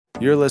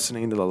You're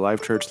listening to the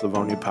Life Church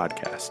Livonia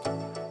podcast,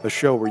 a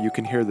show where you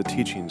can hear the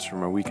teachings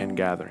from our weekend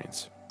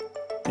gatherings.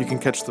 You can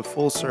catch the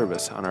full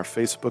service on our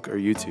Facebook or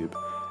YouTube,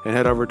 and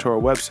head over to our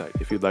website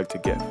if you'd like to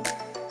give.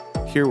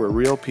 Here we're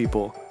real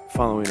people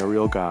following a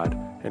real God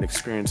and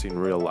experiencing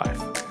real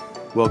life.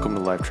 Welcome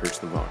to Life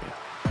Church Livonia.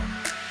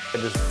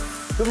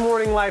 Good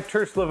morning, Life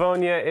Church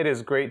Livonia. It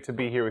is great to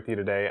be here with you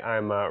today.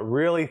 I'm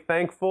really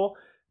thankful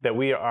that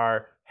we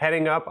are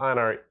heading up on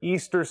our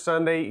Easter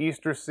Sunday,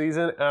 Easter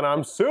season, and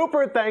I'm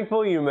super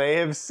thankful you may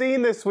have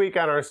seen this week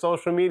on our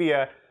social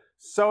media.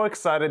 So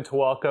excited to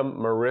welcome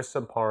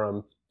Marissa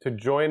Parham to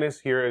join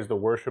us here as the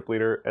worship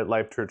leader at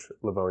Life Church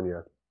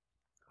Livonia.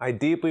 I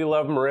deeply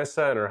love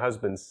Marissa and her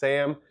husband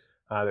Sam.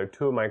 They're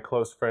two of my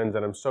close friends,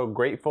 and I'm so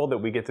grateful that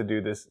we get to do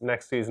this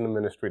next season of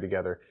ministry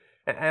together.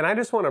 And I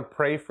just want to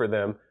pray for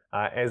them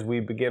as we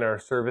begin our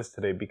service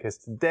today, because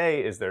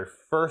today is their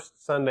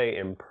first Sunday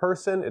in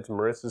person. It's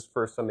Marissa's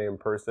first Sunday in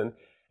person.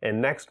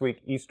 And next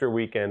week, Easter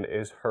weekend,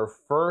 is her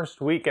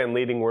first weekend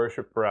leading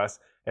worship for us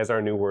as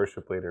our new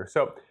worship leader.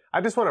 So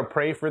I just want to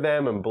pray for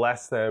them and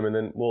bless them, and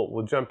then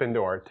we'll jump into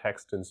our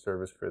text and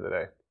service for the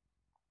day.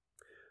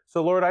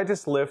 So Lord, I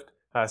just lift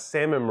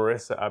Sam and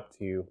Marissa up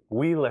to you.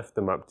 We lift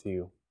them up to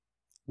you.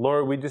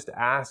 Lord, we just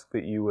ask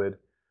that you would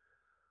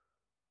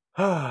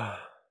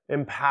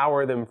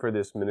empower them for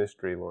this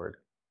ministry, Lord.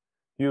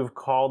 You have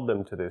called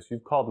them to this.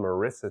 You've called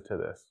Marissa to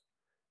this.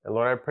 And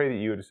Lord, I pray that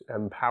you would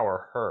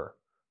empower her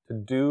to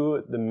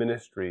do the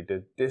ministry,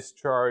 to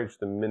discharge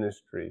the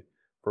ministry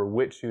for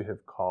which you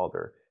have called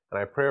her. And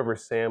I pray over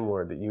Sam,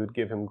 Lord, that you would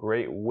give him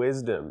great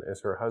wisdom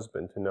as her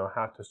husband to know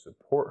how to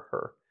support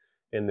her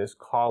in this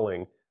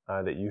calling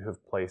that you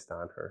have placed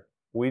on her.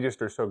 We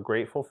just are so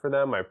grateful for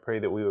them. I pray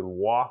that we would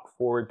walk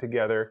forward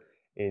together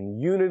in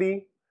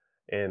unity,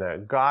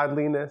 in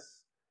godliness,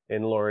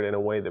 and Lord, in a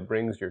way that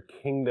brings your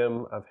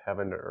kingdom of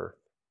heaven to earth.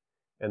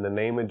 In the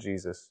name of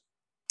Jesus,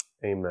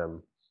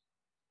 amen.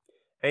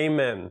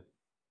 Amen.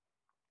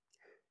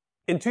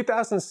 In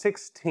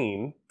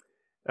 2016,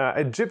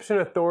 Egyptian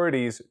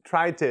authorities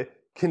tried to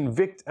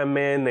convict a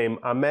man named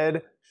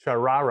Ahmed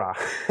Sharara,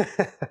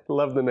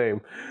 love the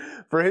name,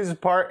 for his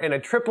part in a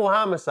triple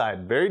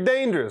homicide, very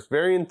dangerous,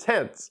 very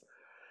intense,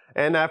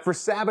 and for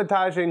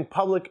sabotaging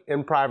public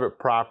and private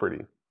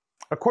property.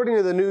 According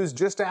to the news,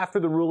 just after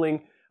the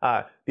ruling,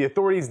 the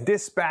authorities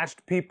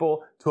dispatched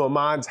people to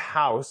Ahmad's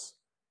house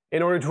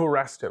in order to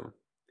arrest him.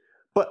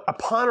 But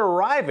upon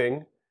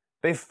arriving,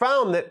 they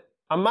found that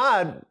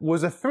Ahmad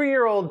was a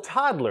 3-year-old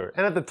toddler,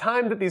 and at the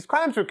time that these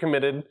crimes were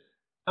committed,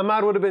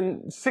 Ahmad would have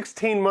been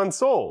 16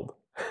 months old.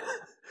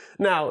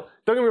 Now,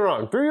 don't get me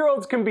wrong,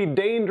 3-year-olds can be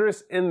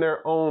dangerous in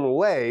their own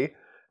way,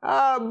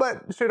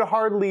 but should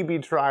hardly be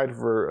tried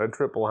for a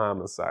triple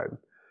homicide.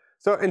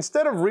 So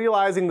instead of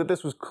realizing that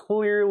this was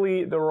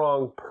clearly the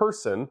wrong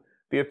person,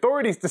 the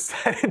authorities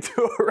decided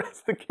to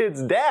arrest the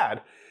kid's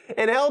dad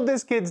and held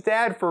this kid's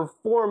dad for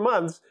 4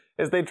 months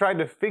as they tried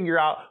to figure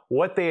out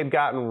what they had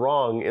gotten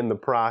wrong in the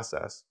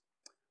process.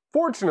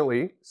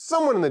 Fortunately,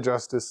 someone in the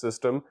justice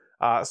system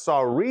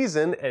saw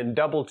reason and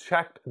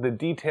double-checked the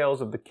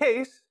details of the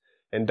case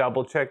and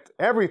double-checked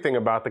everything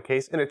about the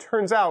case, and it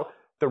turns out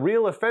the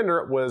real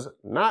offender was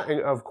not,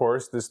 of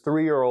course, this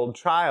 3-year-old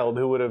child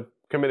who would have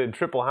committed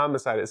triple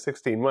homicide at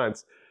 16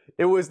 months.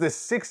 It was the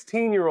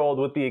 16-year-old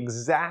with the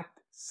exact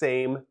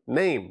same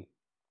name.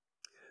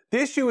 The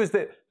issue is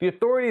that the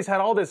authorities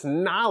had all this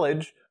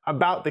knowledge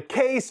about the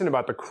case and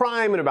about the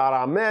crime and about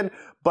Ahmed,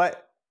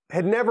 but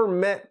had never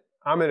met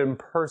Ahmed in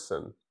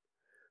person.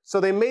 So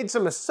they made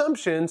some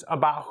assumptions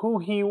about who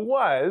he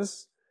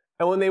was,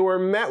 and when they were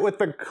met with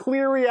the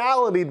clear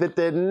reality that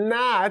did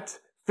not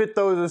fit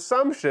those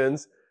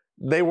assumptions,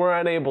 they were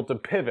unable to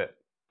pivot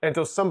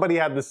until somebody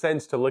had the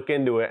sense to look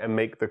into it and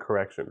make the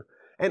correction.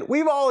 And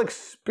we've all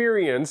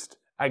experienced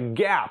a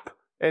gap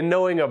in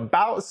knowing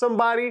about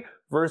somebody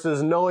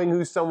versus knowing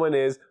who someone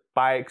is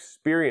by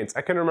experience.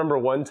 I can remember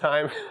one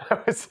time I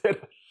was at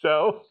a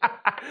show.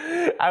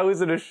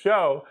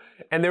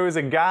 And there was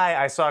a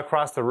guy I saw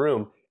across the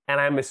room,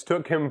 and I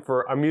mistook him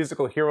for a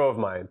musical hero of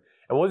mine.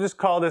 And we'll just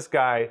call this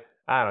guy,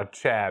 I don't know,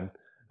 Chad.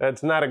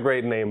 That's not a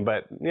great name,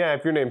 but yeah,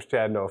 if your name's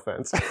Chad, no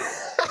offense.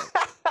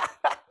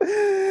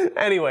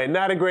 Anyway,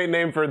 not a great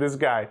name for this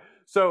guy.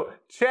 So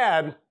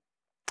Chad,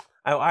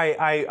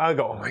 I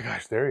go, oh my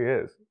gosh, there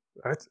he is.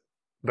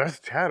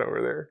 That's Chad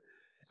over there.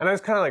 And I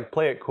just kind of like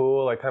play it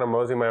cool, like kind of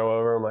mosey my way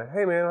over. I'm like,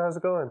 hey man, how's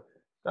it going?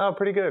 Oh,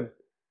 pretty good.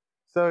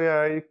 So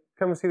yeah, you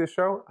come to see the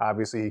show?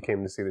 Obviously he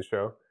came to see the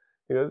show.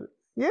 He goes,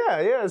 yeah,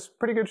 it's a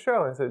pretty good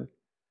show. I said,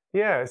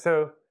 yeah,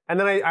 so, and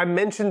then I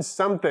mentioned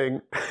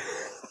something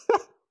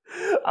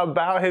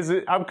about his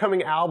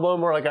upcoming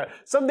album, or like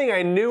something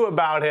I knew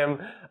about him,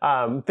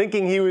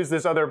 thinking he was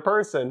this other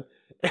person.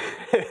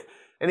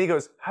 And he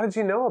goes, how did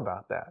you know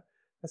about that?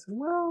 I said,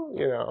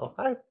 well,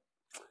 I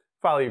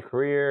follow your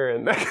career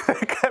and that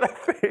kind of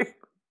thing.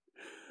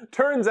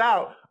 Turns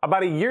out,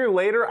 about a year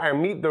later, I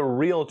meet the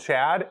real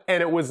Chad,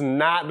 and it was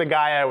not the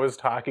guy I was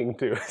talking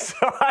to. So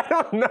I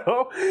don't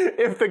know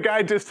if the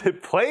guy just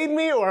had played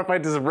me or if I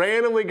just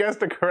randomly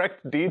guessed a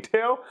correct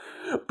detail.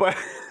 But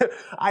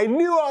I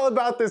knew all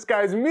about this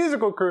guy's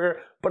musical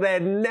career, but I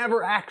had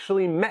never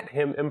actually met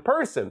him in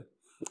person.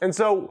 And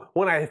so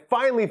when I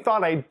finally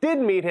thought I did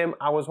meet him,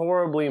 I was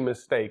horribly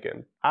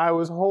mistaken.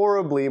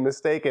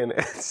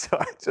 And so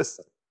I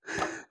just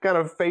kind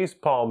of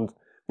face-palmed.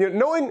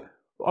 Knowing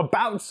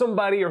about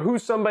somebody or who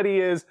somebody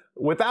is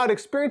without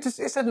experience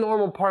is a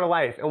normal part of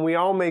life. And we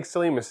all make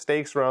silly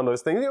mistakes around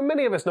those things.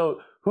 Many of us know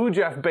who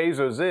Jeff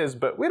Bezos is,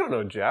 but we don't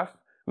know Jeff.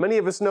 Many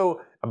of us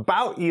know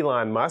about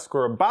Elon Musk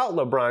or about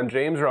LeBron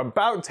James or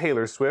about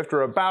Taylor Swift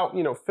or about,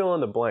 fill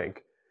in the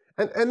blank.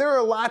 And there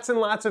are lots and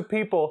lots of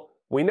people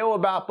we know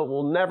about, but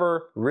we'll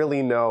never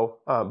really know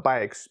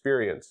by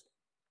experience.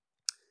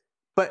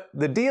 But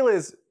the deal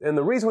is, and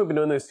the reason we've been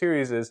doing this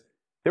series is,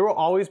 there will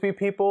always be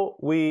people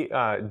we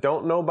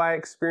don't know by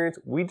experience.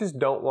 We just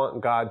don't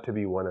want God to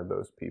be one of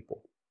those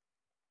people.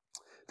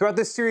 Throughout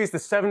this series, The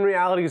 7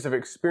 Realities of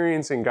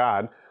Experiencing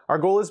God, our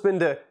goal has been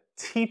to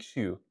teach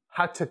you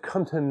how to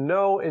come to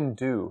know and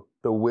do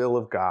the will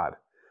of God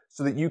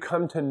so that you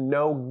come to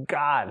know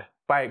God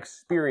by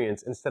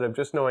experience instead of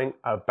just knowing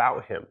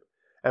about Him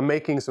and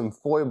making some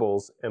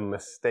foibles and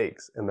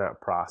mistakes in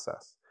that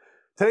process.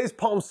 Today's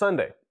Palm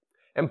Sunday.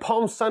 And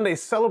Palm Sunday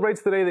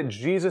celebrates the day that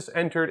Jesus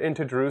entered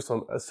into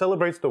Jerusalem,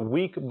 celebrates the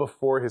week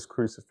before His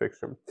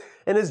crucifixion.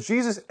 And as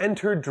Jesus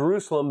entered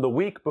Jerusalem the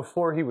week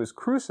before He was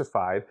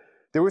crucified,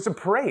 there was a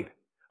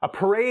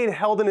parade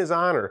held in His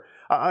honor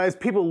as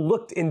people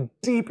looked in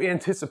deep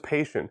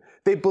anticipation.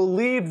 They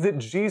believed that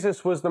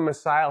Jesus was the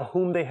Messiah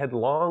whom they had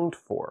longed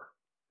for,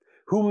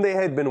 whom they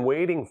had been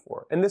waiting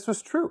for. And this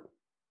was true.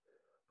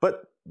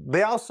 But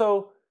they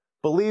also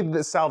believed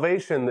that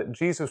salvation that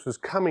Jesus was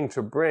coming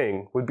to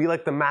bring would be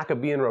like the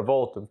Maccabean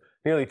revolt of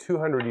nearly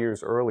 200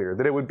 years earlier,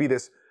 that it would be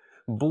this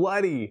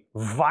bloody,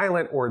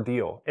 violent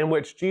ordeal in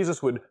which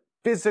Jesus would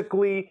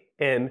physically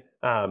and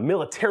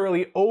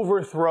militarily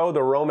overthrow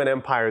the Roman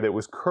Empire that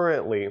was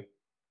currently,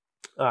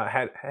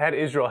 had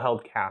Israel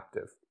held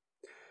captive.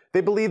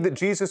 They believed that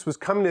Jesus was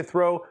coming to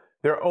throw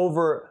their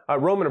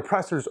Roman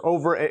oppressors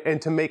over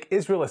and to make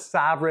Israel a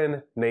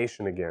sovereign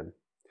nation again.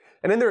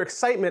 And in their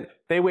excitement,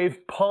 they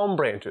waved palm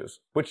branches,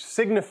 which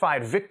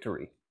signified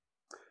victory,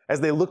 as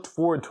they looked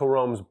forward to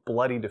Rome's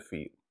bloody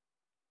defeat.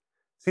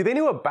 See, they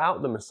knew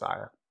about the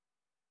Messiah,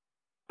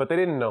 but they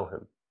didn't know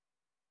Him.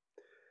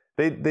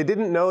 They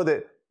didn't know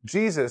that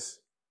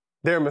Jesus,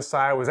 their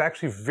Messiah, was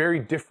actually very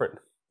different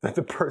than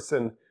the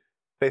person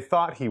they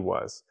thought He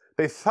was.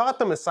 They thought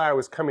the Messiah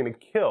was coming to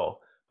kill,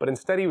 but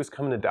instead He was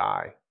coming to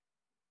die.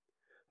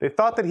 They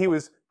thought that He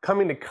was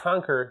coming to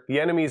conquer the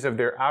enemies of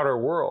their outer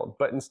world,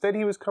 but instead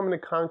He was coming to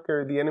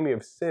conquer the enemy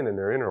of sin in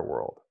their inner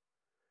world.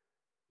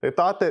 They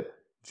thought that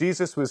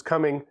Jesus was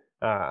coming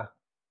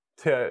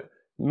to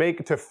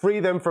free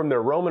them from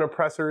their Roman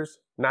oppressors,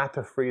 not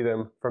to free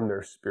them from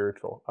their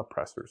spiritual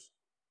oppressors.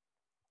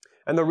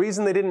 And the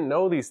reason they didn't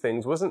know these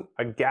things wasn't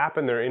a gap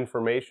in their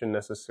information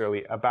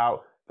necessarily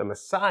about the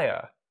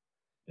Messiah.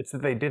 It's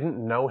that they didn't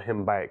know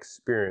Him by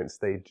experience.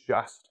 They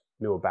just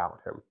knew about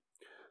Him.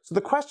 So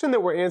the question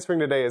that we're answering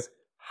today is,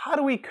 how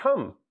do we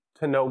come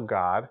to know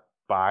God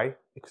by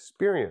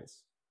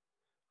experience?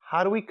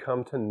 How do we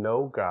come to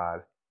know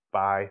God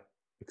by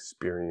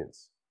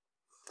experience?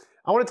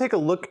 I want to take a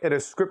look at a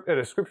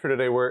scripture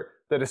today where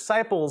the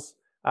disciples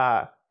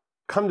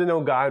come to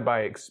know God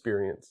by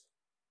experience.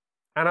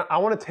 And I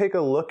want to take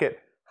a look at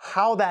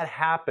how that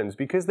happens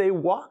because they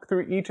walk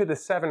through each of the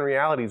 7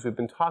 realities we've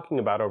been talking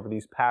about over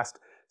these past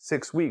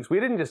 6 weeks.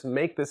 We didn't just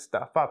make this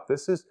stuff up.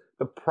 This is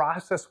the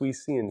process we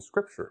see in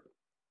Scripture.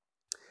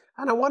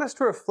 And I want us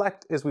to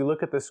reflect as we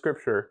look at the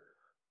Scripture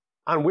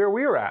on where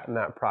we are at in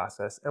that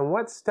process and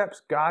what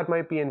steps God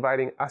might be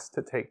inviting us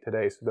to take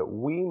today so that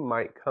we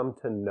might come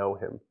to know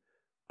Him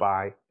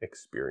by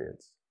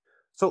experience.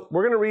 So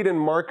we're going to read in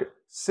Mark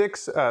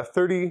 6,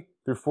 30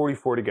 through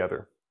 44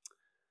 together.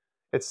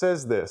 It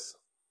says this,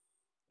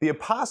 "The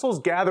apostles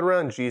gathered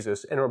around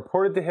Jesus and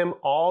reported to Him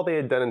all they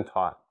had done and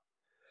taught.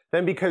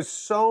 Then because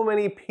so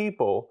many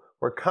people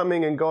were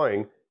coming and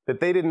going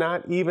that they did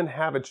not even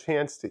have a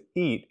chance to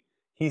eat,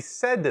 He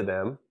said to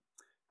them,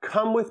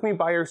 'Come with me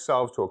by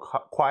yourselves to a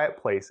quiet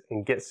place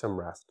and get some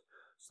rest.'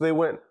 So they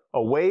went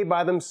away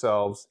by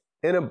themselves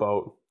in a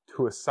boat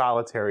to a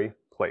solitary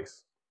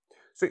place."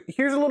 So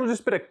here's a little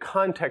just bit of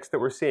context that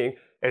we're seeing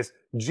as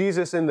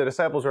Jesus and the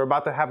disciples are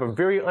about to have a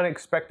very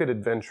unexpected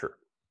adventure.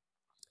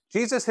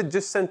 Jesus had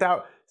just sent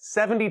out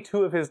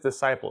 72 of His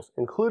disciples,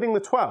 including the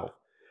 12,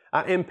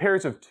 in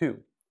pairs of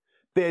 2.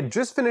 They had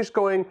just finished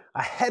going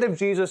ahead of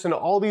Jesus in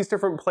all these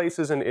different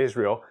places in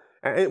Israel,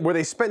 where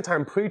they spent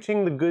time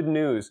preaching the good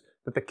news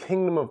that the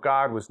kingdom of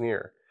God was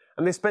near.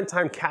 And they spent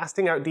time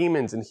casting out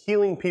demons and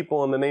healing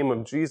people in the name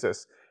of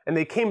Jesus. And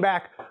they came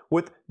back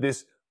with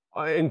this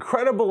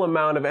incredible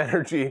amount of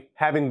energy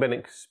having been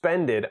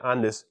expended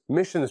on this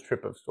missions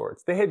trip of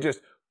sorts. They had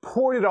just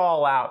poured it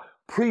all out,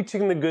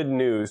 preaching the good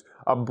news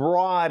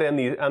abroad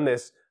on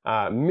this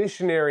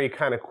missionary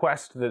kind of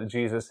quest that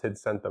Jesus had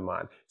sent them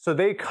on. So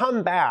they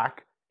come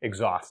back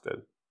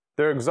exhausted.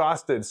 They're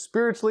exhausted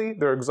spiritually,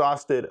 they're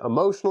exhausted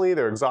emotionally,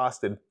 they're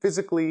exhausted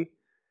physically,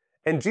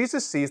 and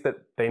Jesus sees that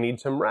they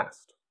need some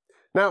rest.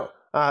 Now,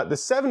 the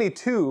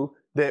 72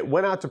 that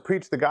went out to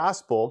preach the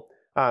gospel,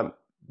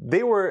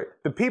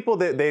 the people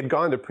that they had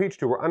gone to preach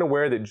to were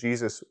unaware that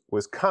Jesus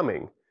was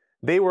coming.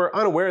 They were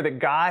unaware that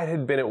God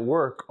had been at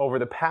work over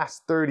the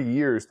past 30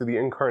 years through the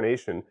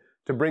incarnation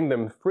to bring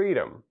them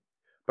freedom.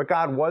 But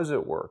God was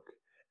at work.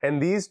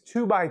 And these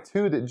 2 by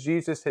 2 that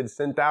Jesus had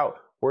sent out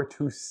were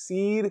to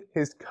seed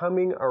his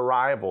coming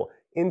arrival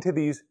into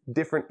these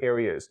different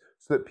areas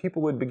so that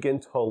people would begin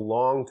to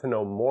long to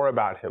know more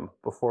about him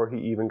before he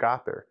even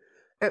got there.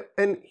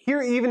 And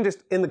here, even just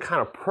in the kind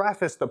of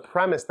preface, the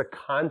premise, the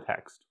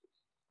context,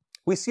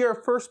 we see our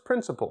first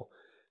principle,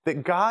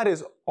 that God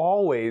is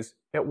always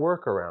at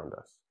work around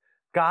us.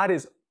 God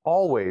is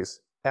always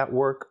at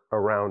work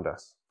around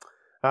us.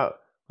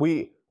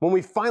 When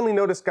we finally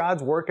notice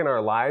God's work in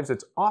our lives,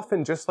 it's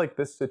often just like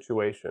this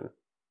situation.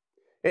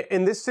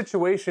 In this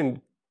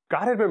situation,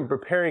 God had been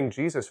preparing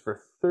Jesus for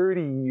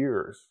 30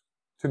 years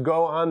to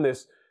go on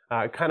this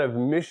kind of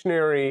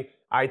missionary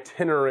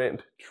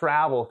itinerant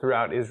travel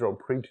throughout Israel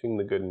preaching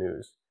the good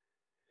news.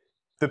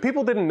 The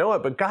people didn't know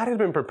it, but God had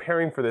been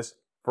preparing for this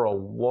for a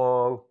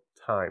long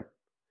time.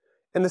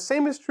 And the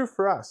same is true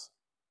for us.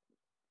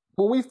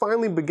 When we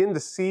finally begin to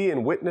see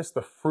and witness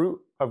the fruit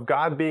of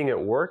God being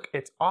at work,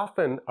 it's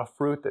often a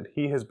fruit that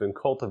he has been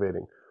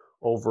cultivating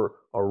over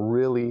a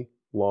really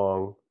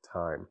long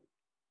time.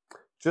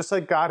 Just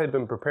like God had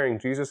been preparing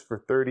Jesus for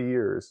 30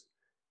 years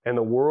and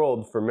the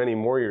world for many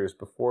more years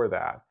before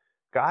that,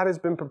 God has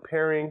been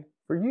preparing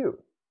for you.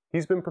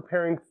 He's been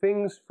preparing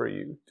things for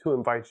you to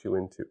invite you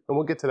into. And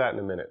we'll get to that in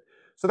a minute.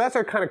 So that's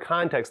our kind of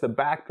context, the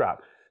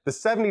backdrop. The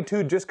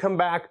 72 just come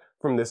back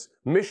from this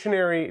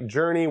missionary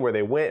journey where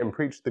they went and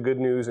preached the good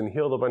news and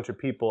healed a bunch of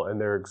people, and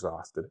they're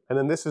exhausted. And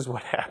then this is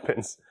what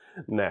happens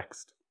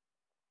next.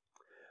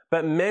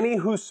 But many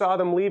who saw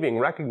them leaving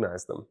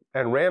recognized them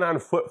and ran on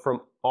foot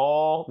from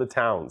all the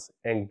towns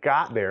and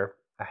got there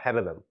ahead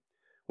of them.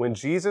 When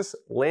Jesus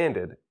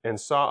landed and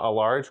saw a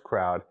large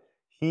crowd,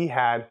 he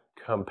had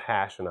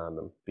compassion on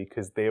them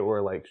because they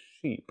were like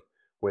sheep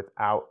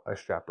without a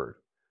shepherd.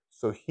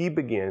 So he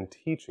began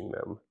teaching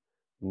them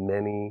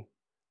many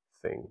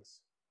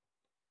things.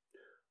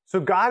 So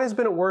God has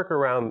been at work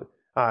around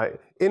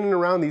in and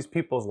around these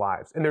people's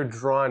lives, and they're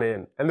drawn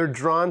in, and they're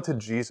drawn to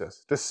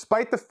Jesus,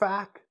 despite the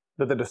fact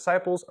that the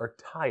disciples are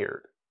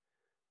tired.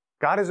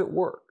 God is at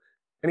work,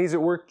 and he's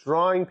at work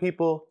drawing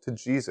people to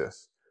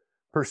Jesus,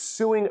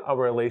 pursuing a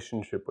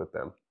relationship with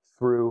them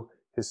through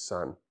his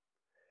Son.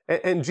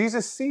 And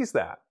Jesus sees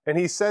that, and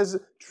he says,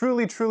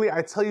 truly, truly,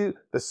 I tell you,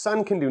 the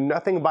Son can do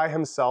nothing by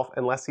himself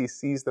unless he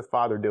sees the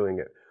Father doing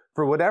it.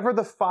 For whatever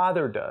the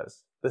Father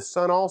does, the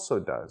Son also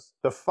does.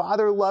 The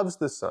Father loves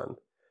the Son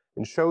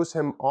and shows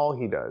him all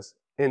he does.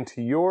 And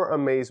to your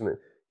amazement,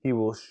 he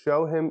will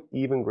show him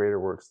even greater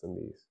works than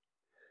these.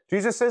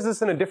 Jesus says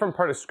this in a different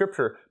part of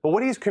Scripture, but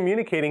what he's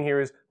communicating here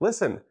is,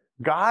 listen,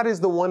 God is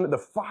the one, the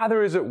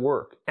Father is at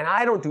work, and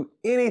I don't do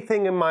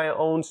anything in my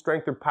own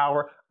strength or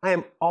power. I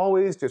am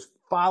always just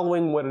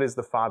following what it is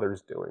the Father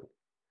is doing.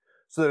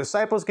 So the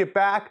disciples get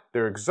back,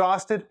 they're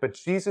exhausted, but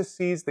Jesus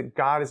sees that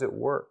God is at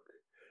work.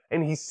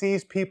 And he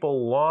sees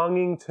people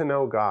longing to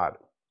know God.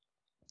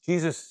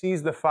 Jesus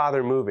sees the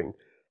Father moving,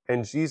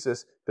 and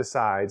Jesus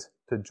decides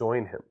to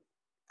join him.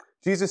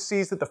 Jesus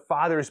sees that the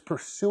Father is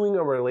pursuing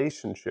a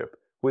relationship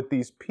with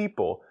these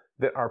people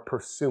that are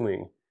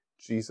pursuing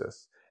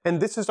Jesus. And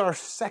this is our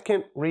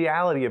second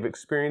reality of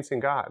experiencing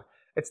God.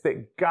 It's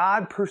that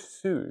God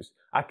pursues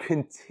a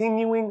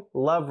continuing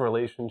love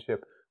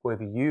relationship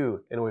with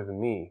you and with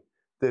me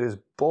that is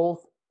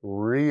both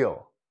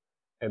real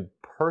and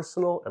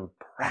personal and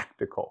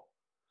practical.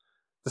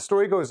 The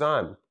story goes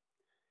on.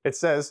 It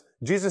says,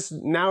 Jesus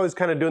now is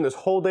kind of doing this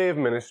whole day of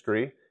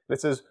ministry. And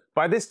it says,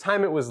 by this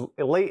time it was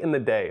late in the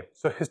day.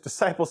 So his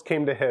disciples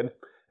came to him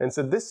and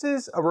said, this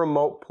is a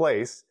remote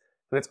place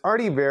and it's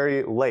already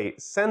very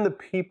late. Send the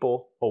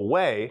people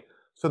away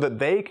so that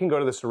they can go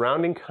to the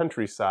surrounding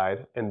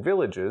countryside and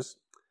villages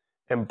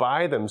and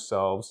buy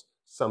themselves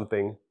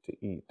something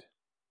to eat.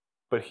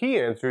 But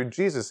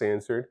Jesus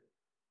answered,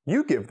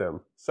 you give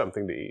them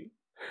something to eat.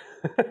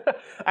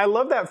 I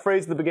love that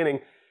phrase at the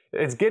beginning.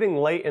 It's getting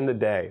late in the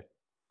day.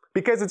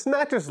 Because it's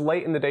not just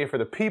late in the day for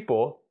the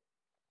people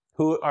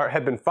who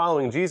have been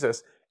following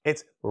Jesus.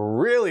 It's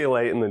really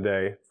late in the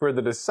day for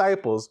the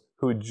disciples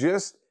who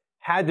just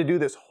had to do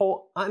this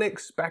whole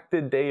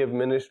unexpected day of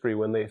ministry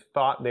when they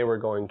thought they were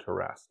going to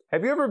rest.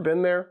 Have you ever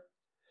been there?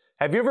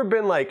 Have you ever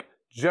been like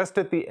just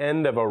at the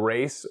end of a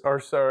race or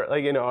so,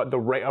 like, you know,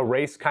 a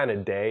race kind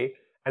of day,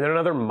 and then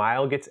another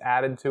mile gets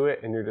added to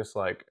it, and you're just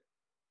like,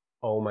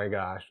 oh my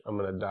gosh, I'm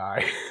going to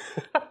die.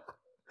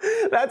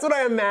 That's what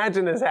I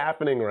imagine is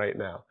happening right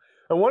now.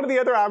 And one of the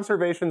other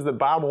observations that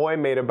Bob Hoy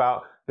made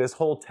about this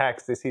whole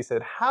text is he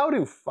said, how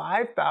do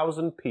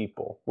 5,000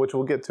 people, which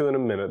we'll get to in a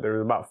minute,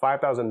 there's about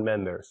 5,000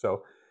 men there,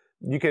 so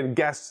you can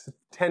guess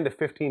 10 to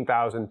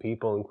 15,000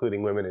 people,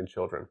 including women and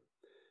children.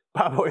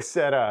 Bob Boy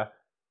said,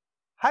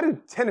 how do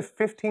 10 to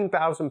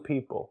 15,000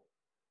 people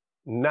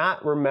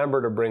not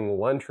remember to bring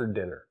lunch or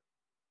dinner?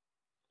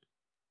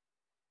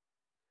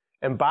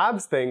 And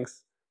Bob's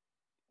thinks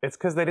it's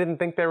because they didn't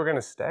think they were going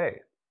to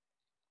stay.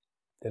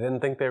 They didn't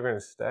think they were going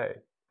to stay.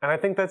 And I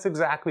think that's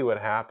exactly what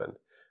happened.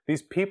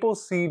 These people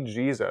see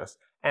Jesus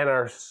and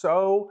are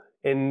so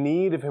in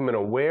need of him and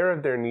aware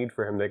of their need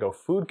for him. They go,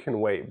 food can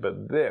wait,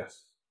 but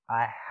this,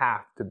 I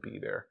have to be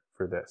there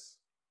for this.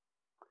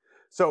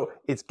 So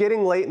it's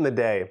getting late in the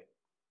day,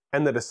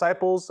 and the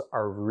disciples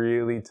are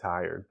really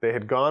tired. They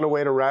had gone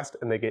away to rest,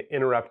 and they get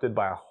interrupted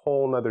by a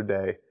whole nother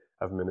day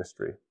of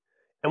ministry.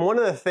 And one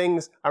of the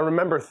things I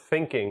remember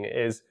thinking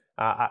is,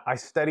 I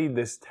studied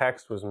this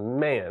text was,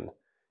 man,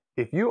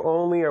 if you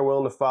only are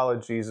willing to follow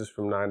Jesus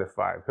from 9 to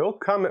 5, he'll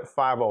come at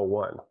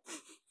 5:01.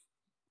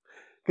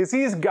 Because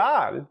he's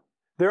God.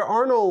 There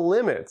are no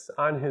limits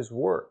on his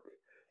work.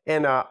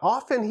 And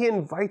often he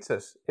invites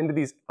us into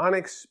these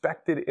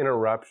unexpected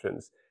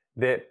interruptions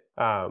that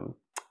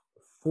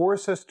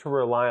force us to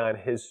rely on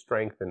his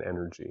strength and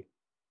energy.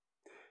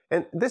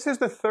 And this is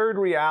the third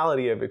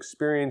reality of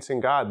experiencing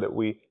God that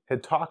we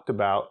had talked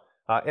about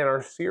in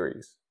our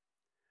series.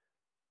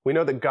 We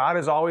know that God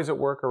is always at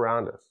work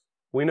around us.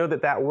 We know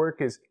that that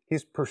work is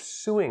he's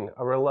pursuing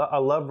a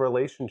love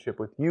relationship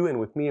with you and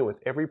with me and with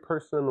every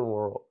person in the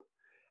world.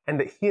 And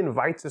that he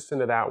invites us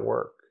into that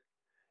work.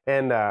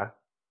 And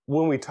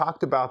when we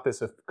talked about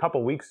this a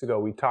couple weeks ago,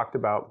 we talked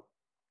about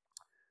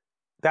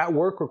that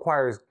work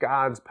requires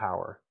God's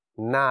power,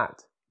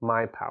 not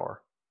my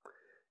power.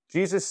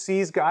 Jesus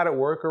sees God at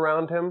work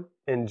around him,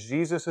 and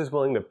Jesus is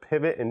willing to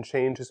pivot and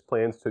change his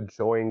plans to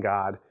join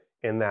God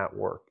in that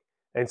work.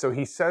 And so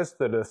he says to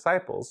the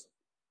disciples,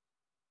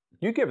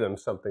 you give them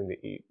something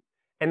to eat.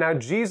 And now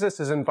Jesus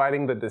is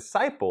inviting the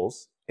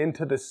disciples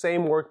into the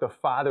same work the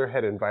Father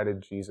had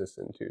invited Jesus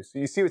into. So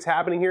you see what's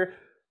happening here?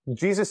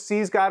 Jesus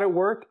sees God at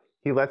work.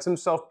 He lets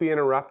himself be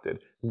interrupted.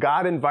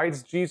 God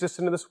invites Jesus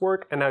into this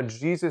work, and now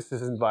Jesus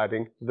is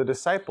inviting the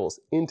disciples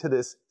into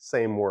this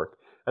same work.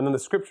 And then the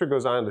scripture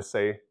goes on to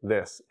say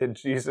this in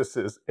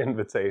Jesus'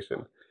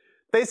 invitation.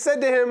 They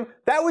said to him,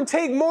 that would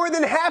take more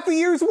than half a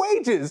year's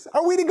wages.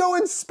 Are we to go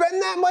and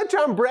spend that much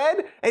on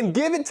bread and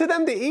give it to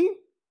them to eat?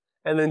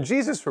 And then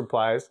Jesus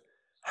replies,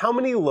 how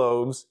many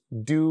loaves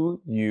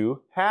do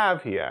you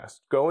have? He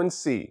asked. Go and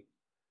see.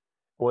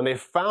 When they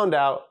found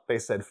out, they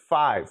said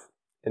 5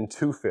 and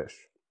 2 fish.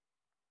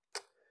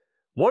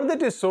 One of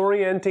the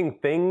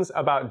disorienting things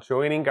about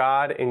joining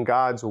God in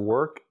God's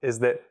work is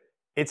that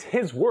it's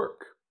his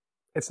work.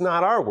 It's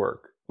not our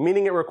work,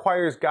 meaning it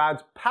requires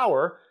God's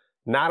power,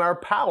 not our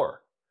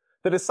power.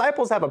 The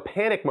disciples have a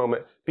panic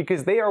moment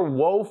because they are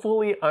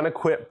woefully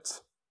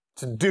unequipped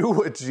to do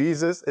what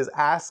Jesus is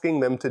asking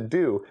them to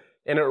do,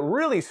 and it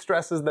really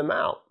stresses them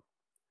out.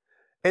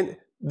 And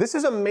this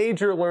is a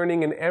major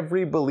learning in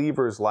every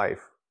believer's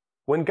life.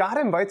 When God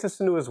invites us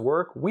into his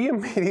work, we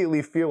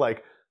immediately feel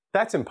like,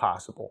 that's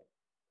impossible.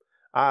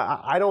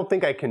 I don't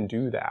think I can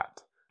do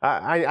that.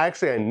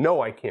 I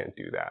know I can't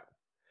do that.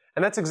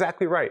 And that's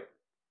exactly right.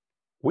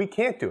 We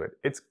can't do it.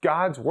 It's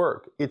God's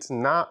work. It's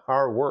not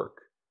our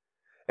work.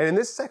 And in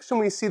this section,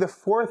 we see the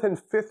 4th and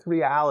 5th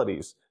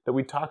realities that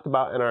we talked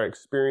about in our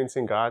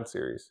Experiencing God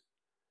series.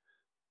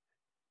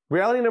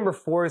 Reality number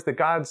 4 is that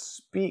God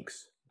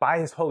speaks by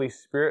his Holy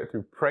Spirit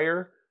through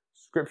prayer,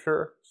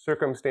 scripture,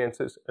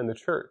 circumstances, and the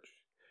church.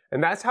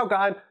 And that's how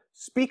God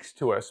speaks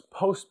to us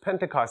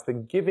post-Pentecost, the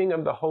giving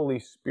of the Holy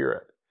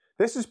Spirit.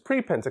 This is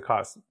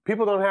pre-Pentecost.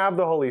 People don't have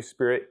the Holy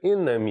Spirit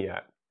in them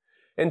yet.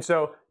 And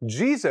so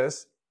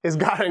Jesus is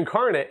God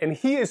incarnate, and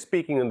he is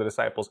speaking to the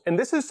disciples. And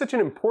this is such an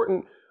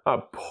important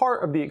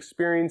part of the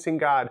Experiencing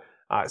God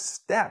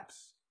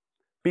steps,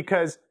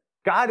 because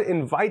God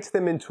invites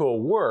them into a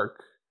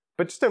work,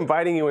 but just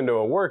inviting you into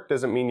a work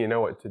doesn't mean you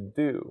know what to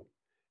do.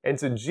 And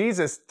so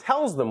Jesus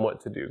tells them what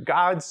to do.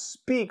 God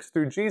speaks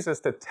through Jesus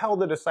to tell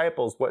the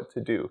disciples what to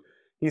do.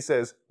 He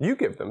says, you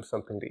give them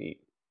something to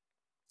eat.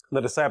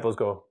 The disciples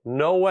go,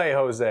 no way,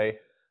 Jose.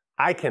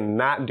 I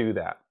cannot do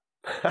that.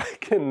 I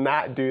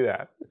cannot do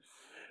that.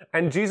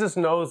 And Jesus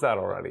knows that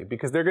already,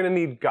 because they're going to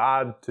need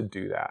God to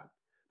do that.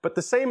 But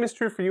the same is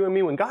true for you and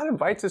me. When God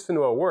invites us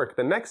into a work,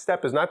 the next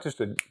step is not just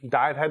to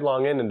dive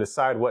headlong in and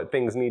decide what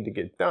things need to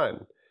get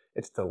done.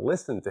 It's to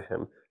listen to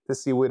him, to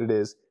see what it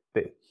is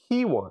that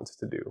he wants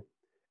to do.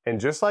 And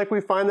just like we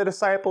find the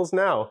disciples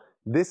now,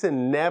 this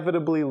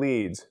inevitably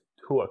leads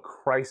to a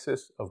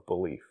crisis of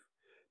belief.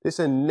 This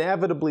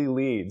inevitably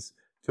leads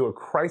to a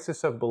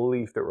crisis of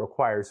belief that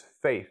requires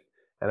faith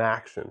and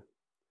action.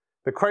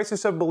 The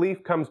crisis of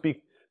belief comes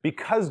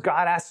because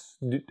God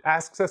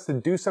asks us to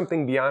do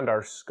something beyond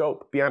our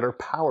scope, beyond our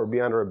power,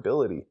 beyond our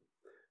ability.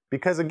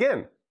 Because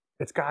again,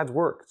 it's God's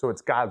work, so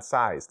it's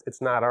God-sized.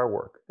 It's not our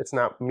work. It's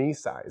not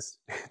me-sized.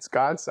 It's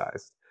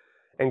God-sized.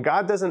 And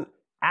God doesn't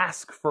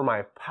ask for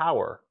my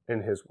power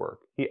in his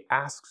work. He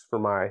asks for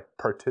my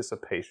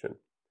participation.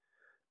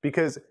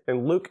 Because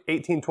in Luke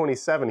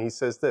 18:27, he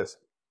says this,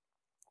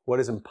 what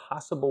is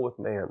impossible with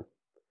man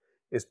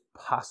is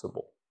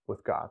possible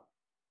with God.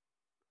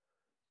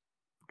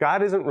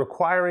 God isn't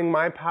requiring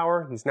my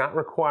power. He's not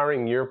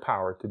requiring your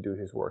power to do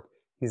his work.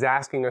 He's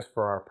asking us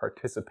for our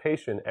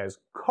participation as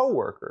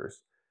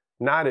co-workers,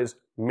 not as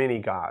mini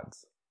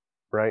gods,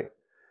 right?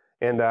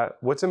 And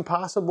what's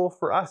impossible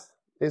for us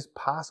is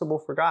possible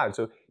for God.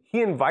 So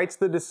he invites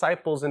the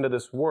disciples into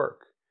this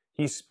work.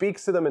 He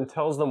speaks to them and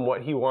tells them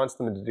what he wants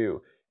them to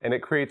do. And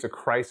it creates a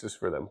crisis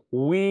for them.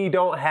 We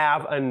don't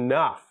have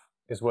enough,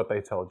 is what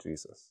they tell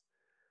Jesus.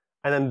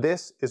 And then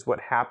this is what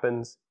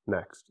happens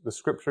next. The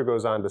scripture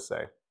goes on to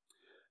say,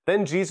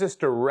 then Jesus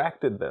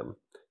directed them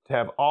to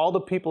have all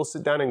the people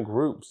sit down in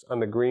groups on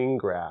the green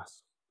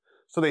grass.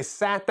 So they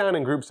sat down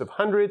in groups of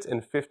hundreds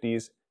and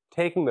fifties,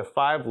 taking the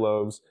 5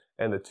 loaves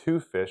and the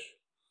 2 fish,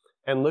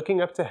 and looking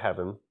up to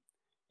heaven,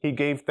 he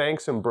gave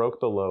thanks and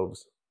broke the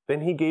loaves.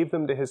 Then he gave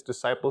them to his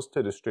disciples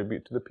to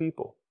distribute to the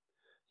people.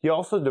 He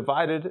also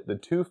divided the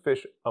 2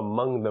 fish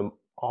among them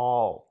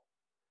all.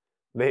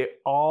 They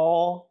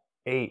all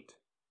ate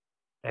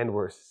and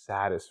were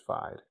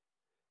satisfied.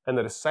 And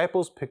the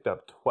disciples picked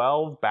up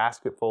 12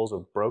 basketfuls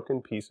of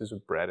broken pieces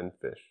of bread and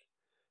fish.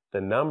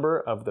 The number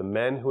of the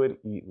men who had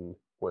eaten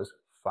was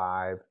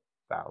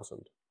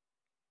 5,000.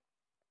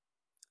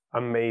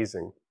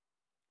 Amazing.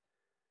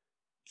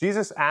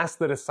 Jesus asked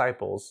the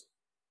disciples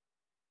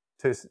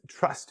to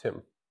trust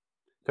him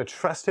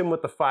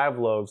with the 5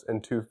 loaves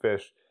and 2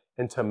 fish,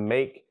 and to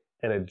make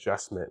an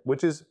adjustment,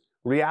 which is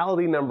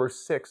reality number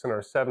 6 in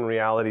our 7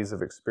 realities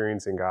of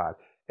experiencing God.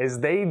 As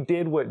they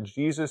did what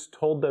Jesus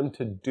told them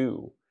to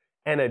do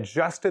and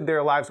adjusted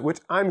their lives, which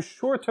I'm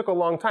sure took a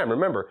long time.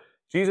 Remember,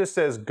 Jesus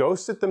says, go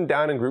sit them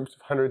down in groups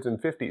of hundreds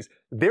and fifties.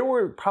 There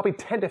were probably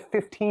 10 to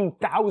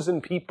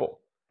 15,000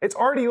 people. It's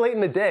already late in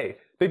the day.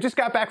 They just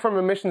got back from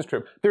a missions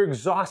trip. They're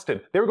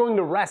exhausted. They were going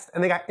to rest,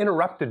 and they got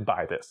interrupted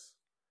by this.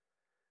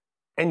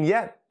 And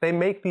yet, they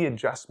make the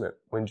adjustment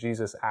when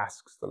Jesus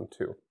asks them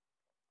to.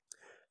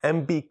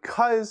 And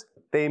because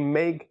they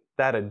make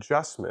that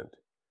adjustment,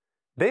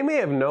 they may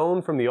have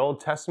known from the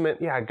Old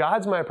Testament, yeah,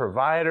 God's my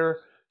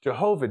provider,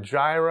 Jehovah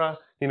Jireh,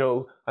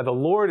 the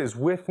Lord is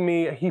with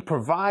me. He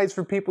provides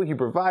for people. He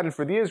provided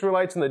for the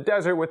Israelites in the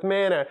desert with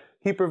manna.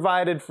 He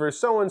provided for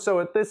so-and-so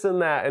at this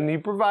and that, and he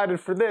provided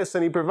for this,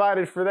 and he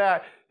provided for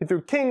that, and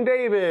through King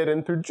David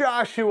and through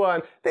Joshua.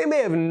 And they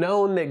may have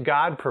known that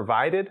God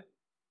provided,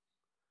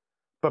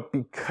 but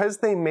because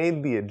they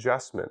made the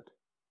adjustment,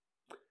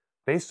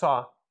 they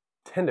saw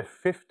 10 to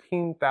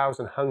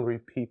 15,000 hungry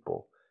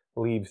people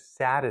leave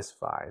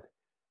satisfied,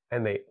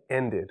 and they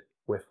ended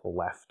with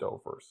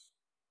leftovers.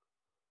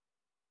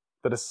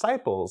 The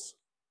disciples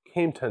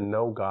came to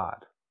know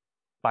God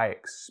by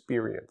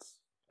experience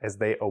as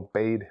they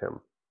obeyed him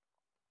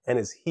and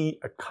as he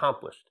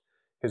accomplished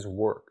his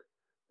work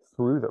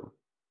through them.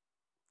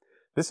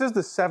 This is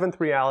the 7th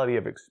reality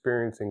of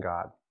experiencing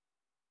God.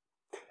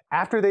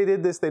 After they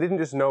did this, they didn't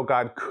just know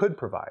God could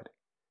provide.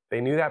 They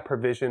knew that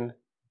provision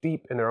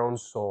deep in their own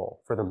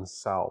soul for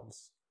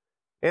themselves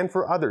and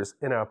for others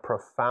in a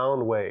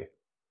profound way.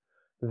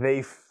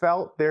 They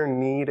felt their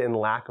need and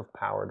lack of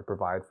power to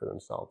provide for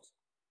themselves.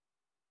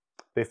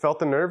 They felt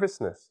the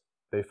nervousness.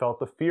 They felt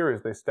the fear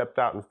as they stepped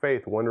out in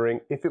faith,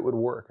 wondering if it would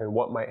work and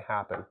what might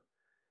happen.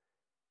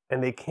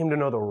 And they came to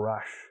know the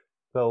rush,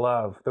 the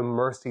love, the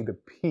mercy, the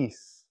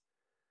peace,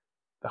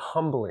 the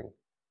humbling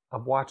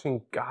of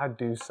watching God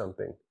do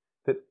something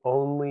that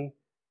only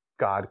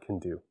God can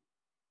do.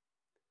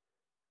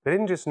 They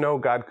didn't just know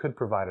God could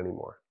provide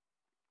anymore.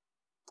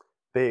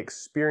 They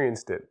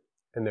experienced it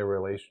in their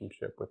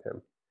relationship with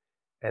him.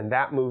 And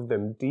that moved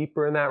them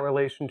deeper in that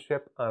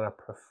relationship on a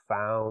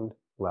profound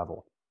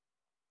level.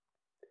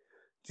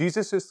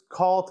 Jesus'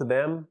 call to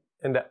them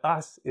and to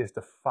us is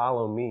to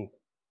follow me,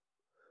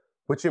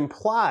 which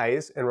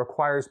implies and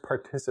requires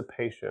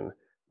participation,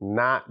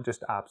 not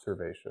just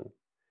observation.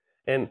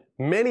 And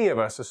many of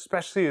us,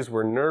 especially as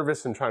we're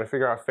nervous and trying to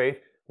figure out faith,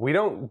 we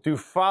don't do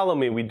follow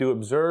me, we do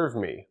observe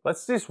me.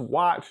 Let's just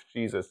watch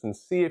Jesus and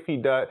see if he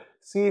does,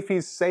 see if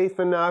he's safe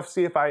enough,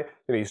 see if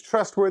he's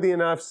trustworthy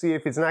enough, see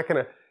if he's not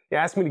going to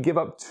ask me to give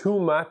up too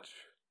much.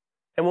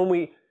 And when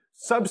we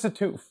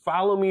substitute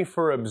follow me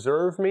for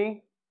observe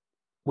me,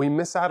 we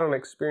miss out on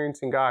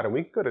experiencing God. And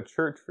we could go to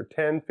church for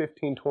 10,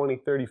 15, 20,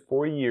 30,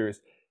 40 years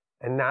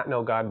and not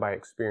know God by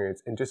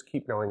experience and just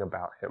keep knowing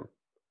about him.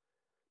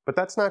 But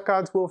that's not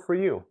God's will for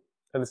you,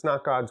 and it's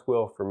not God's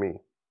will for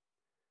me.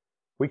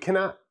 We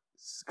cannot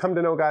come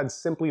to know God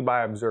simply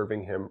by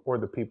observing him or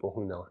the people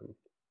who know him.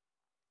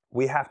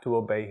 We have to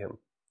obey him.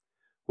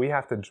 We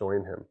have to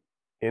join him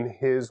in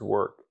his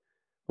work.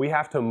 We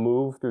have to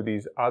move through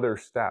these other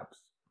steps.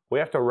 We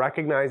have to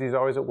recognize he's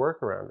always at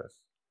work around us.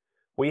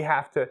 We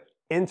have to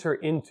enter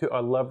into a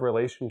love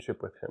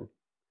relationship with him.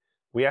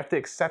 We have to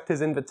accept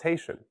his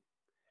invitation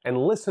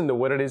and listen to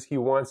what it is he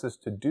wants us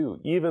to do,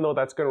 even though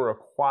that's going to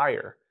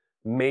require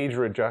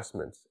major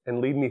adjustments and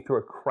lead me through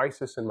a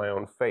crisis in my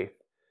own faith,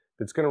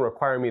 that's going to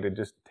require me to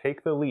just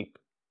take the leap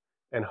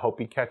and hope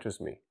he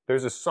catches me.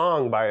 There's a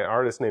song by an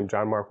artist named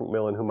John Mark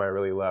McMillan, whom I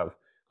really love,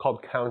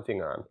 called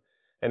Counting On.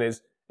 And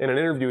in an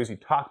interview, as he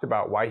talked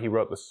about why he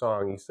wrote the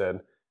song, he said,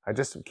 I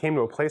just came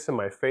to a place in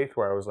my faith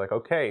where I was like,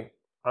 okay,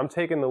 I'm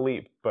taking the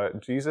leap,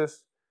 but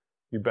Jesus,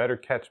 you better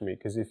catch me,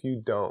 because if you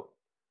don't,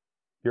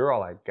 you're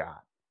all I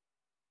got.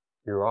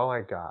 You're all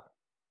I got.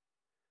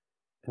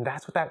 And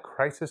that's what that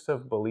crisis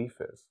of belief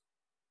is.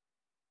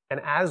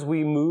 And as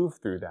we move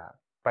through that,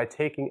 by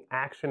taking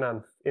action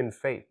in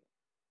faith,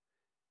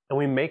 and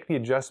we make the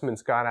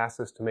adjustments God asks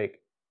us to make,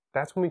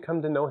 that's when we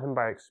come to know him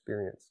by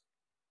experience,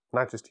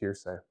 not just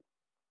hearsay.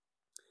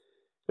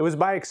 It was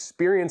by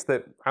experience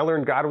that I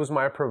learned God was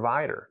my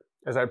provider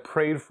as I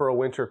prayed for a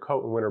winter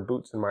coat and winter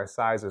boots in my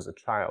size as a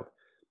child,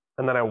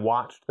 and then I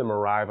watched them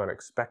arrive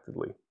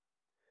unexpectedly.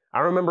 I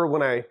remember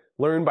when I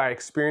learned by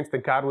experience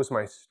that God was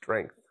my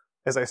strength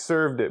as I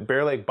served at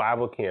Bear Lake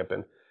Bible Camp,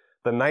 and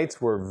the nights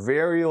were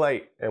very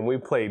late, and we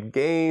played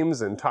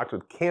games and talked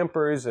with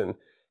campers and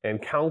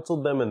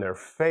counseled them in their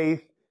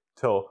faith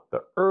till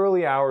the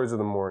early hours of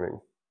the morning.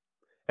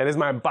 And as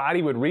my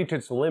body would reach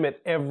its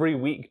limit every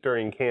week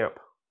during camp,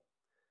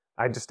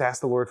 I just asked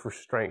the Lord for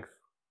strength,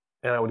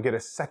 and I would get a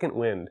second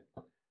wind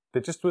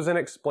that just was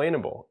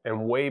inexplainable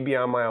and way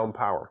beyond my own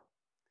power.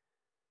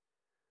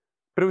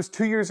 But it was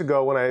 2 years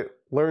ago when I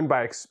learned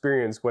by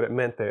experience what it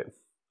meant that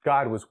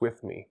God was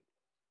with me.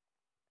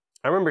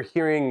 I remember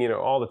hearing,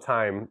 all the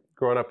time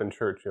growing up in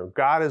church,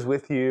 God is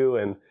with you,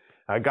 and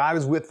God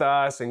is with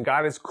us, and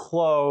God is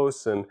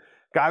close, and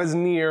God is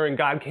near, and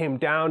God came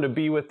down to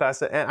be with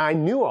us. And I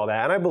knew all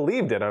that, and I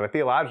believed it on a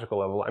theological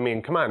level. I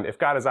mean, come on, if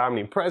God is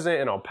omnipresent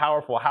and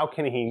all-powerful, how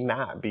can he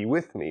not be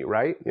with me,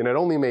 right? It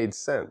only made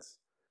sense.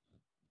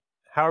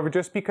 However,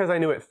 just because I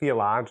knew it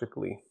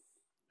theologically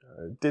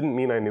didn't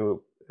mean I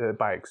knew it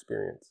by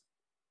experience.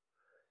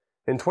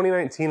 In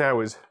 2019, I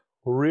was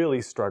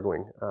really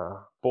struggling,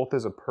 both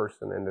as a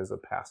person and as a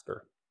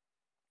pastor.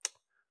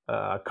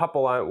 A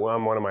couple on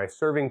one of my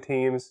serving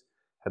teams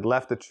had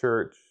left the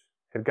church,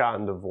 had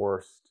gotten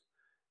divorced.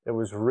 It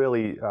was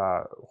really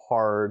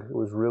hard. It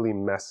was really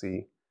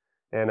messy.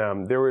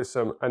 And there was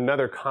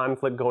another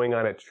conflict going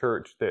on at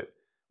church that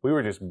we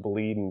were just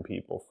bleeding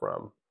people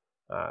from.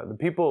 The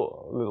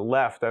people that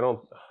left, I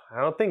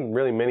don't think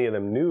really many of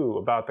them knew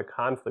about the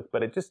conflict,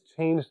 but it just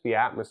changed the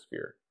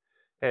atmosphere.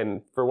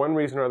 And for one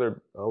reason or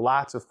other,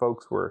 lots of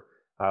folks were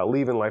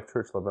leaving Life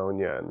Church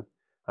Livonia. And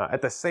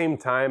at the same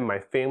time, my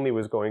family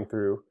was going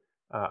through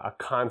a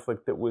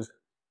conflict that was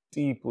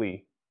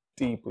deeply,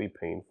 deeply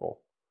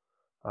painful.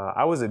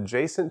 I was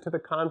adjacent to the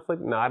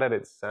conflict, not at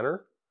its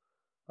center,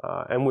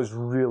 and was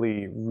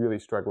really, really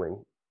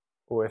struggling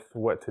with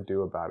what to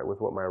do about it,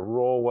 with what my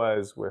role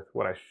was, with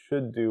what I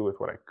should do, with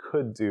what I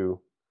could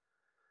do.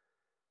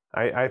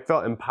 I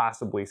felt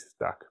impossibly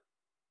stuck.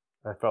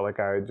 I felt like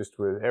I just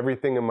was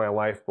everything in my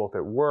life, both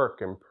at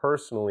work and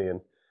personally.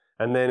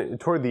 And then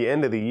toward the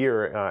end of the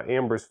year,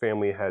 Amber's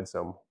family had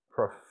some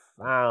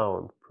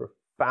profound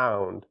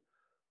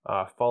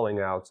falling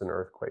outs and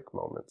earthquake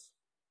moments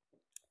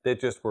that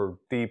just were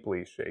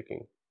deeply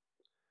shaking.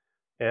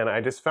 And I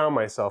just found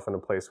myself in a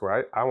place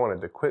where I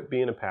wanted to quit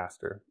being a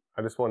pastor.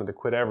 I just wanted to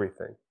quit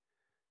everything.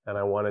 And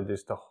I wanted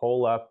just to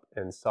hole up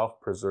and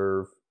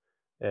self-preserve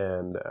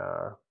and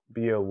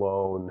be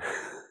alone,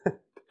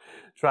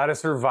 try to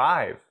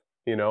survive,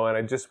 and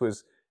I just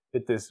was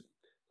at this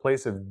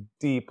place of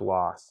deep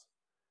loss.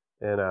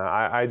 And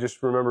I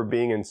just remember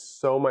being in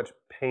so much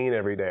pain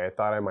every day. I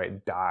thought I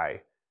might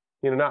die,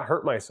 not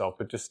hurt myself,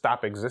 but just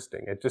stop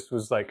existing. It just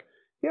was like,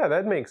 yeah,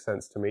 that makes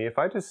sense to me. If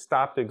I just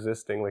stopped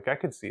existing, I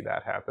could see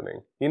that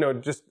happening.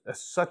 Just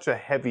such a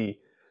heavy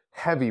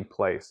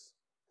place.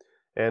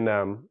 And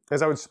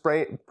as I would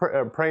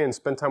pray and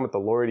spend time with the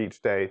Lord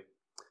each day,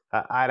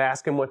 I'd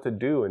ask him what to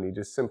do, and he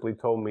just simply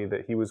told me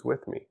that he was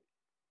with me.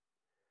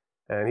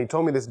 And he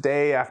told me this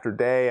day after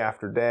day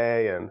after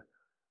day, and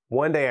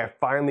one day I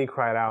finally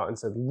cried out and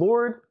said,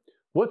 Lord,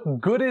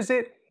 what good is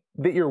it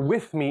that you're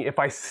with me if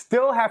I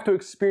still have to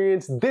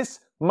experience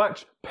this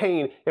much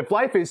pain? If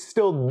life is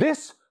still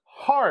this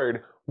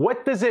hard,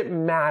 what does it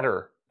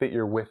matter that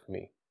you're with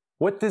me?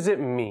 What does it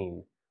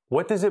mean?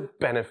 What does it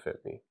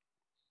benefit me?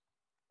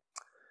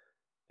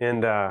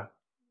 And the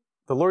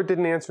Lord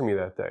didn't answer me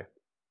that day.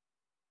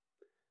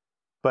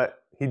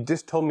 But he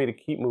just told me to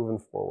keep moving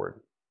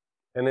forward.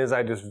 And as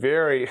I just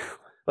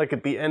like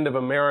at the end of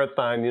a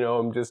marathon,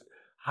 I'm just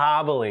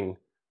hobbling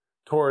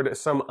toward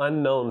some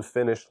unknown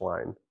finish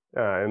line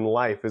in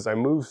life. As I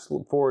move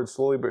forward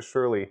slowly but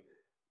surely,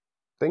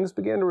 things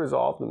began to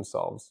resolve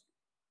themselves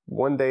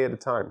one day at a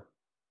time.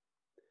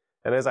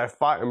 And as I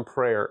fought in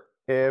prayer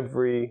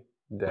every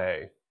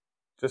day,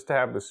 just to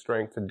have the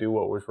strength to do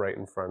what was right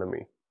in front of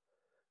me,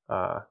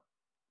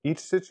 each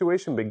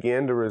situation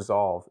began to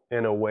resolve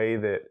in a way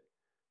that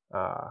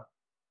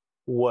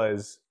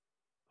was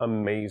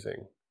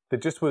amazing,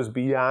 that just was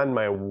beyond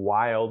my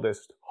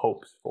wildest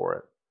hopes for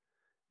it.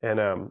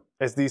 And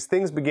as these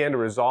things began to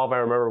resolve, I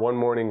remember one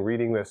morning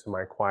reading this in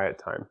my quiet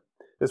time.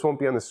 This won't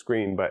be on the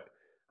screen, but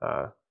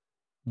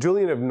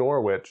Julian of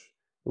Norwich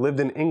lived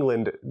in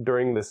England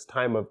during this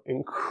time of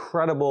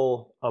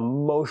incredible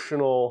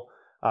emotional,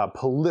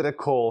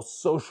 political,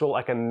 social,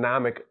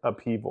 economic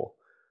upheaval.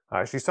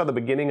 She saw the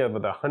beginning of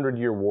the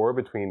 100-Year War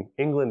between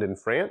England and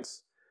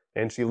France,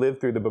 and she lived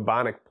through the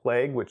bubonic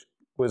plague, which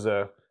was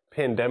a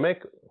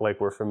pandemic like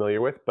we're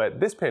familiar with, but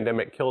this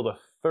pandemic killed a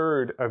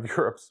third of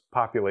Europe's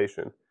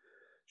population.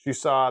 She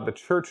saw the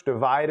church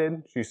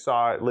divided. She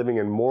saw it living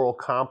in moral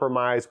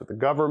compromise with the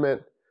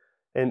government.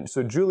 And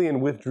so Julian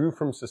withdrew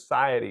from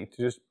society to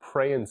just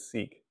pray and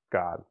seek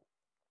God.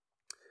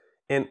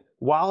 And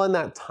while in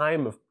that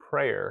time of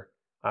prayer,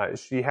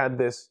 she had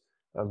this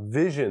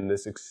vision,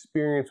 this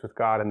experience with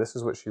God, and this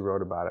is what she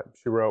wrote about it.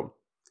 She wrote,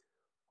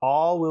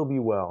 "All will be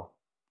well,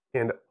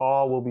 and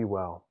all will be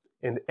well,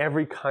 and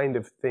every kind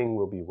of thing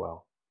will be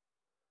well.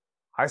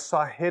 I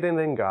saw hidden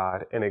in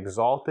God an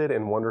exalted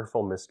and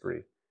wonderful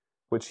mystery,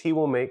 which he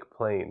will make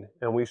plain,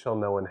 and we shall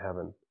know in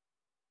heaven.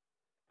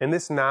 In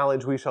this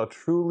knowledge we shall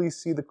truly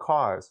see the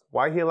cause,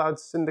 why he allowed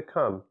sin to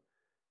come,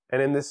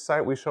 and in this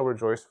sight we shall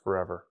rejoice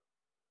forever.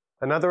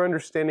 Another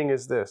understanding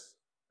is this,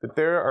 that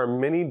there are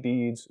many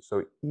deeds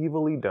so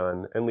evilly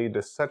done and lead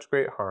to such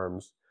great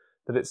harms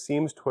that it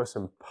seems to us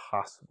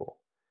impossible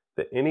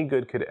that any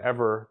good could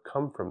ever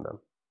come from them,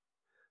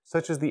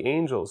 such as the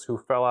angels who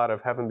fell out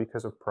of heaven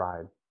because of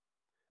pride,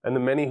 and the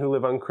many who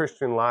live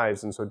unchristian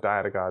lives and so die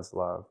out of God's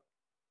love.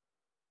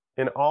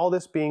 In all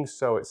this being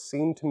so, it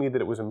seemed to me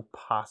that it was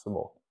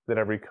impossible that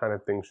every kind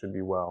of thing should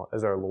be well,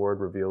 as our Lord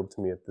revealed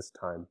to me at this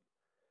time.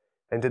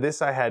 And to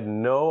this I had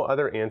no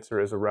other answer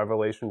as a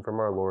revelation from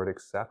our Lord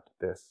except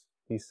this.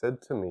 He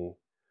said to me,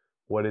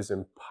 what is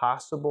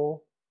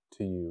impossible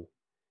to you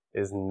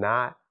is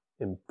not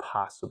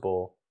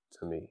impossible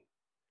to me.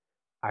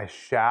 I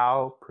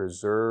shall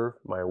preserve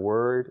my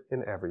word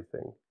in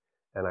everything,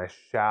 and I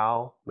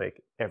shall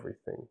make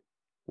everything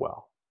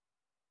well."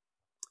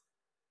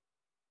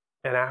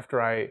 And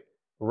after I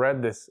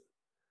read this,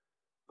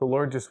 the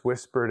Lord just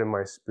whispered in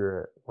my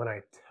spirit, when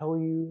I tell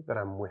you that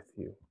I'm with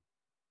you,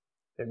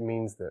 it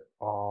means that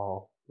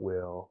all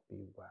will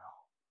be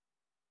well.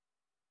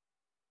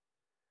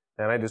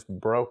 And I just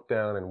broke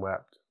down and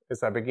wept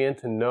as I began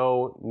to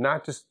know,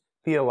 not just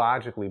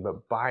theologically,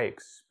 but by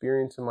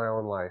experience in my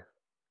own life,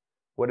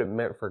 what it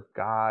meant for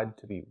God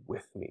to be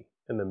with me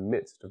in the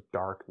midst of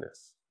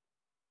darkness.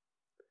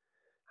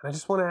 And I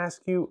just want to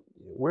ask you,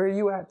 where are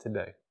you at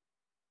today?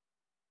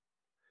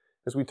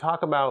 As we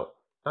talk about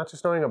not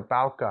just knowing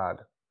about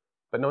God,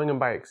 but knowing him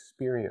by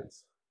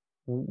experience,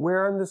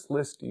 where on this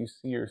list do you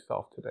see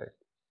yourself today?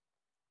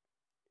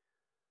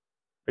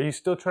 Are you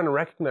still trying to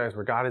recognize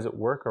where God is at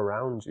work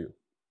around you?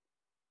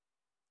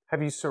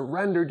 Have you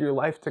surrendered your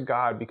life to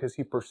God because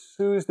he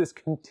pursues this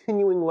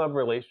continuing love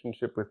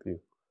relationship with you?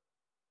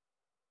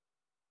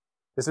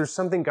 Is there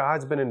something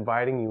God's been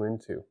inviting you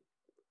into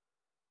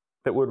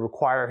that would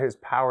require his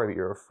power that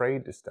you're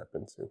afraid to step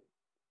into?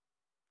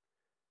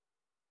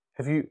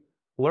 Have you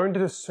learned to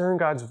discern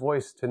God's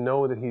voice to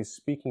know that he's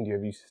speaking to you?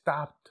 Have you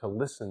stopped to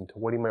listen to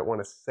what he might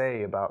want to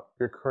say about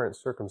your current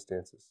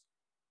circumstances?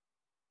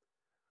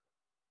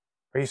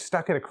 Are you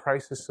stuck in a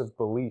crisis of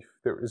belief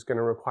that is going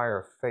to require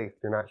a faith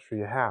you're not sure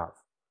you have?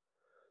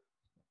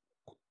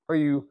 Are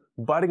you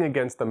butting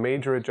against the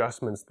major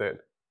adjustments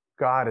that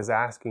God is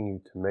asking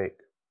you to make?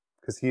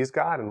 Because he is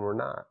God and we're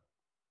not.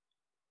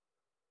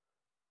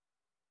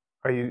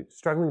 Are you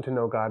struggling to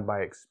know God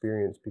by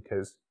experience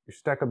because you're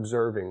stuck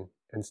observing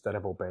instead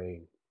of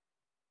obeying?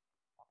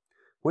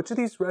 Which of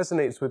these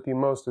resonates with you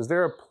most? Is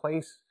there a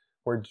place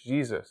where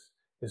Jesus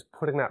is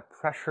putting that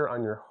pressure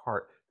on your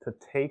heart to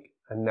take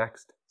a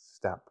next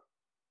step?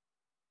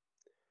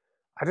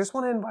 I just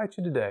want to invite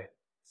you today,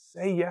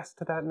 say yes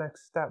to that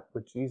next step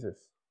with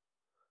Jesus.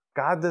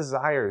 God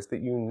desires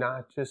that you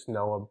not just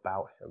know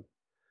about him,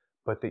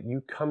 but that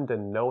you come to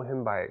know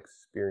him by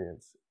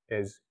experience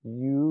as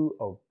you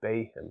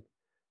obey him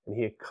and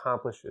he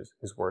accomplishes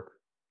his work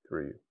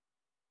through you.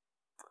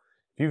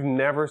 If you've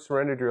never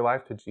surrendered your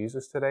life to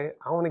Jesus today,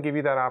 I want to give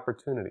you that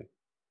opportunity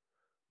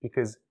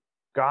because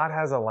God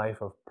has a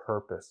life of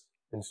purpose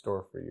in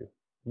store for you.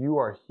 You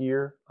are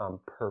here on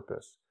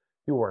purpose.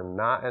 You are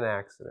not an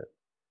accident.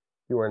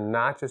 You are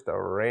not just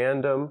a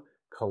random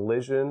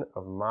collision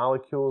of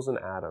molecules and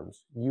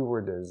atoms. You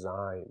were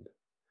designed.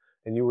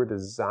 And you were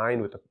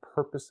designed with a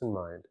purpose in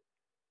mind.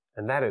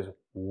 And that is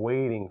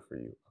waiting for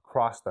you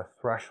across the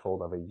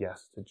threshold of a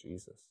yes to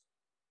Jesus.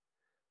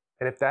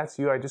 And if that's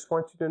you, I just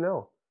want you to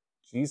know,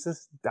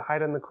 Jesus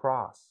died on the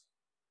cross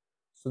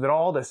so that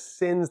all the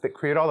sins that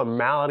create all the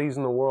maladies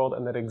in the world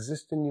and that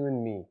exist in you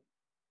and me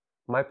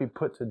might be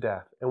put to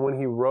death. And when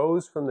he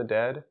rose from the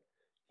dead,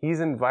 he's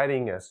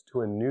inviting us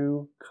to a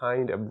new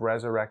kind of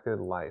resurrected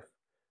life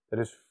that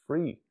is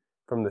free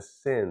from the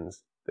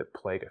sins that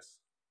plague us,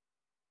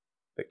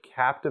 that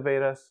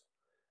captivate us,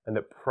 and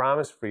that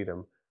promise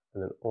freedom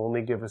and that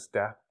only give us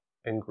death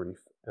and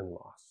grief and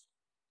loss.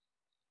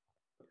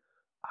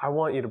 I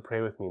want you to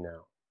pray with me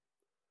now.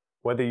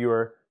 Whether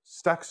you're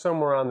stuck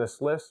somewhere on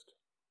this list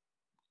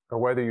or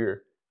whether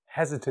you're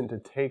hesitant to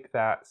take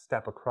that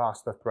step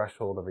across the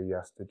threshold of a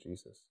yes to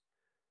Jesus,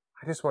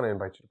 I just want to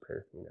invite you to pray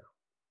with me now.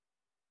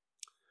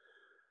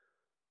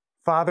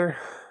 Father,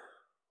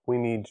 we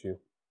need you.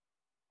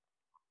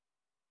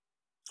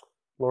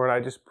 Lord, I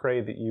just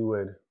pray that you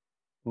would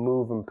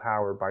move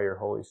empowered by your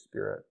Holy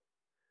Spirit,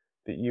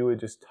 that you would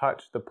just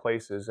touch the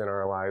places in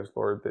our lives,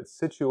 Lord, that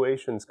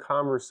situations,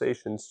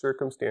 conversations,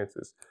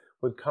 circumstances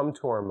would come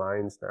to our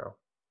minds now.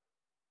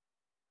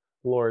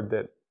 Lord,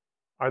 that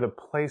are the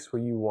place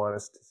where you want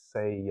us to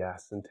say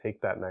yes and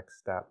take that next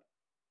step.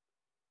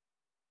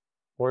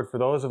 Lord, for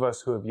those of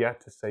us who have yet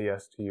to say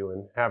yes to you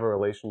and have a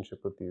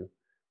relationship with you,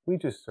 we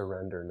just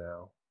surrender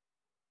now.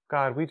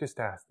 God, we just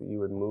ask that you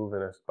would move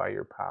in us by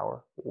your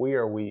power. We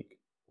are weak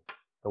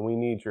and we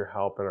need your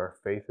help and our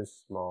faith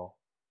is small.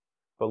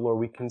 But Lord,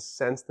 we can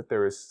sense that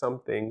there is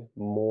something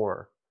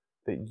more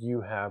that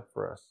you have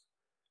for us.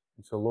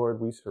 And so Lord,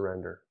 we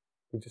surrender.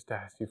 We just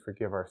ask you to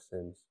forgive our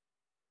sins.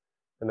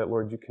 And that,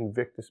 Lord, you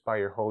convict us by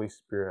your Holy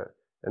Spirit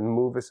and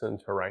move us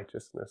into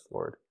righteousness,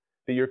 Lord.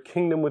 That your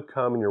kingdom would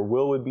come and your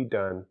will would be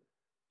done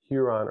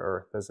here on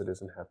earth as it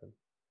is in heaven.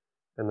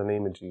 In the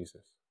name of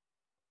Jesus,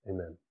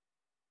 amen.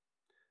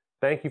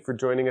 Thank you for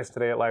joining us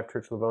today at Life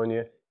Church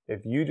Livonia.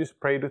 If you just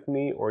prayed with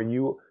me or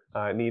you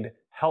need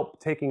help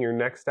taking your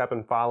next step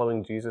in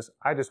following Jesus,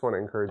 I just want to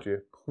encourage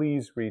you,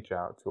 please reach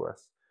out to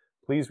us.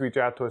 Please reach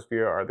out to us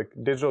via the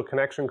digital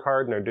connection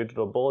card and our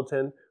digital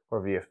bulletin or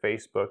via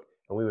Facebook,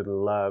 and we would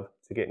love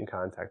to get in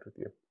contact with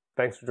you.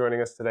 Thanks for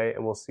joining us today,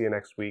 and we'll see you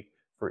next week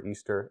for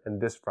Easter and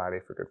this Friday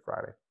for Good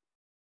Friday.